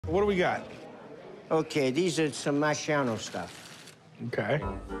What do we got? Okay, these are some Marciano stuff. Okay.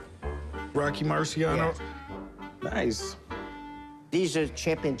 Rocky Marciano. Yeah. Nice. These are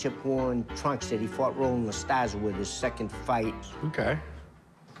championship-worn trunks that he fought Rolling the Stars with his second fight. Okay.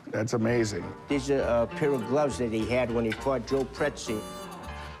 That's amazing. These are a pair of gloves that he had when he fought Joe Pretzi.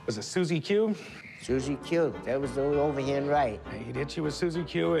 Was it Susie Q? Susie Q. That was the overhand right. He'd hit you with Susie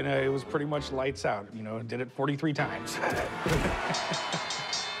Q, and it was pretty much lights out. You know, did it 43 times.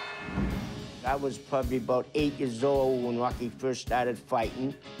 I was probably about 8 years old when Rocky first started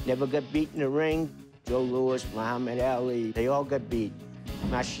fighting. Never got beat in the ring. Joe Louis, Muhammad Ali, they all got beat.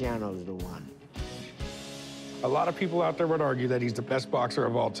 Marciano's the one. A lot of people out there would argue that he's the best boxer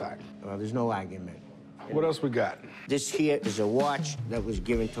of all time. Well, there's no argument. What else we got? This here is a watch that was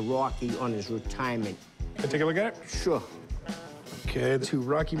given to Rocky on his retirement. Can I take a look at it? Sure. Okay, to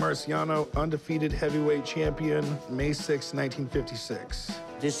Rocky Marciano, undefeated heavyweight champion, May 6, 1956.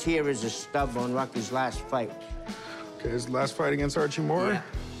 This here is a stub on Rocky's last fight. Okay, his last fight against Archie Moore? Yeah.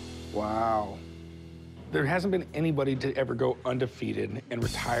 Wow. There hasn't been anybody to ever go undefeated and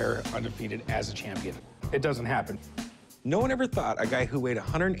retire undefeated as a champion. It doesn't happen. No one ever thought a guy who weighed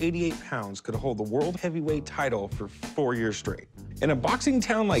 188 pounds could hold the world heavyweight title for 4 years straight. In a boxing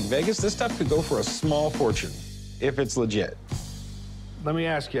town like Vegas, this stuff could go for a small fortune, if it's legit. Let me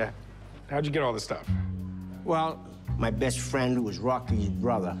ask you, how'd you get all this stuff? Well, my best friend was Rocky's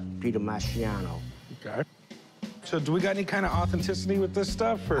brother, Peter Marciano. Okay. So do we got any kind of authenticity with this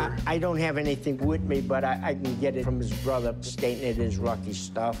stuff, or? I don't have anything with me, but I can get it from his brother, stating it is Rocky's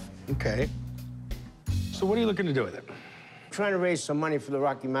stuff. Okay. So what are you looking to do with it? Trying to raise some money for the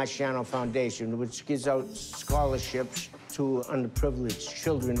Rocky Marciano Foundation, which gives out scholarships to underprivileged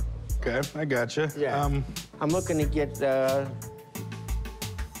children. Okay, I gotcha. Yeah. I'm looking to get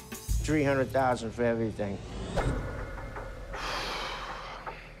 $300,000 for everything.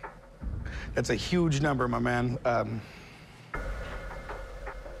 That's a huge number, my man.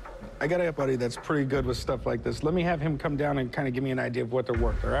 I got a buddy that's pretty good with stuff like this. Let me have him come down and kind of give me an idea of what they're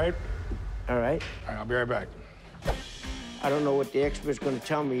worth, all right? All right. All right, I'll be right back. I don't know what the expert's going to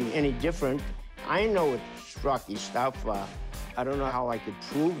tell me any different. I know it's Rocky stuff. I don't know how I could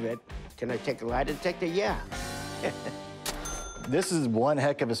prove it. Can I take a lie detector? Yeah. This is one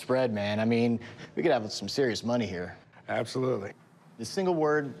heck of a spread, man. I mean, we could have some serious money here. Absolutely. The single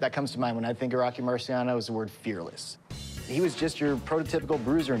word that comes to mind when I think of Rocky Marciano is the word fearless. He was just your prototypical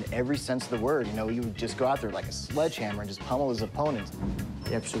bruiser in every sense of the word. You know, he would just go out there like a sledgehammer and just pummel his opponents.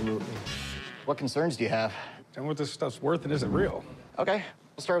 Absolutely. What concerns do you have? Tell me what this stuff's worth and is it real? Okay,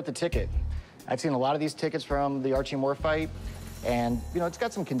 we'll start with the ticket. I've seen a lot of these tickets from the Archie Moore fight, and, you know, it's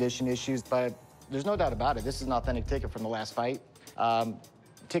got some condition issues, but there's no doubt about it. This is an authentic ticket from the last fight.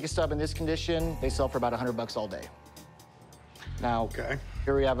 Ticket stub in this condition, they sell for about $100 all day. Now, okay.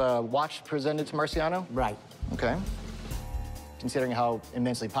 Here we have a watch presented to Marciano. Right. Okay. Considering how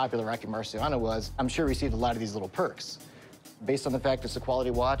immensely popular Rocky Marciano was, I'm sure he received a lot of these little perks. Based on the fact it's a quality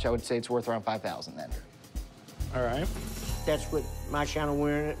watch, I would say it's worth around $5,000 then. All right. That's what Marciano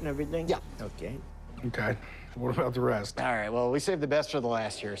wearing it and everything? Yeah. Okay. Okay. What about the rest? All right, well, we saved the best for the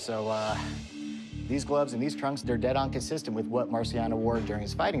last here. So, these gloves and these trunks, they're dead on consistent with what Marciano wore during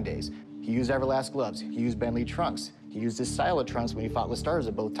his fighting days. He used Everlast gloves. He used Bentley trunks. He used his style of trunks when he fought Stars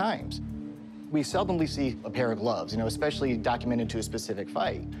at both times. We seldomly see a pair of gloves, you know, especially documented to a specific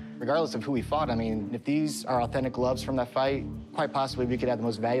fight. Regardless of who he fought, I mean, if these are authentic gloves from that fight, quite possibly we could have the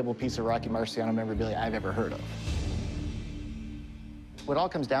most valuable piece of Rocky Marciano memorabilia I've ever heard of. What it all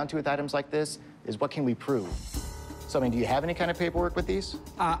comes down to with items like this is what can we prove? So, I mean, do you have any kind of paperwork with these?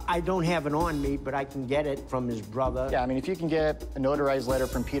 I don't have it on me, but I can get it from his brother. Yeah, I mean, if you can get a notarized letter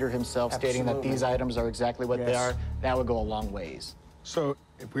from Peter himself stating that these items are exactly what they are, that would go a long ways. So,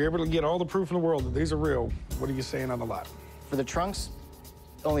 if we're able to get all the proof in the world that these are real, what are you saying on the lot? For the trunks,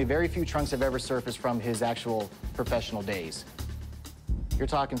 only very few trunks have ever surfaced from his actual professional days. You're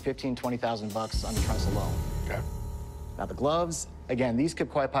talking $15,000, $20,000 on the trunks alone. Okay. Now, the gloves, again, these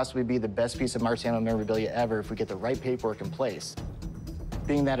could quite possibly be the best piece of Marciano memorabilia ever if we get the right paperwork in place.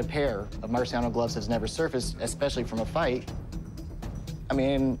 Being that a pair of Marciano gloves has never surfaced, especially from a fight, I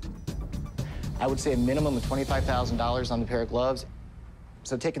mean, I would say a minimum of $25,000 on the pair of gloves.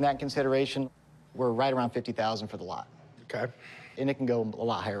 So taking that in consideration, we're right around $50,000 for the lot. Okay. And it can go a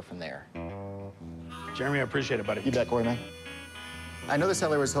lot higher from there. Jeremy, I appreciate it, buddy. You bet, Corey, man. I know the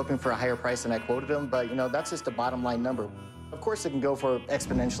seller was hoping for a higher price than I quoted him, but, you know, that's just a bottom line number. Of course, it can go for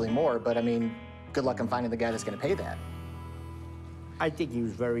exponentially more, but, I mean, good luck on finding the guy that's going to pay that. I think he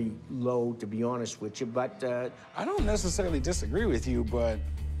was very low, to be honest with you, but... I don't necessarily disagree with you, but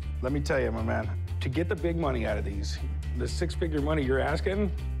let me tell you, my man, to get the big money out of these, the six-figure money you're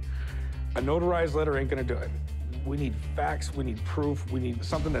asking, a notarized letter ain't gonna do it. We need facts, we need proof, we need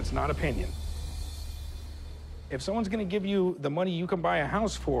something that's not opinion. If someone's gonna give you the money you can buy a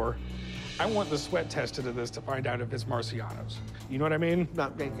house for, I want the sweat tested of this to find out if it's Marciano's. You know what I mean?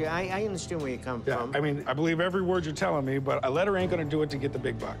 No, I understand where you come from. I mean, I believe every word you're telling me, but a letter ain't gonna do it to get the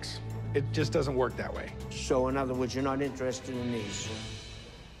big bucks. It just doesn't work that way. So, in other words, you're not interested in these?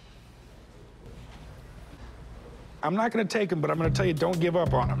 I'm not gonna take them, but I'm gonna tell you, don't give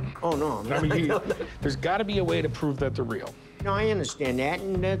up on them. Oh, no. I'm not. I mean, there's gotta be a way to prove that they're real. No, I understand that,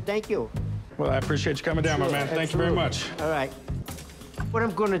 and thank you. Well, I appreciate you coming down, my man. Thank you very much. All right. What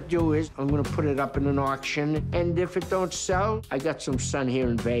I'm gonna do is I'm gonna put it up in an auction, and if it don't sell, I got some sun here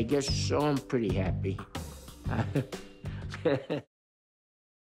in Vegas, so I'm pretty happy.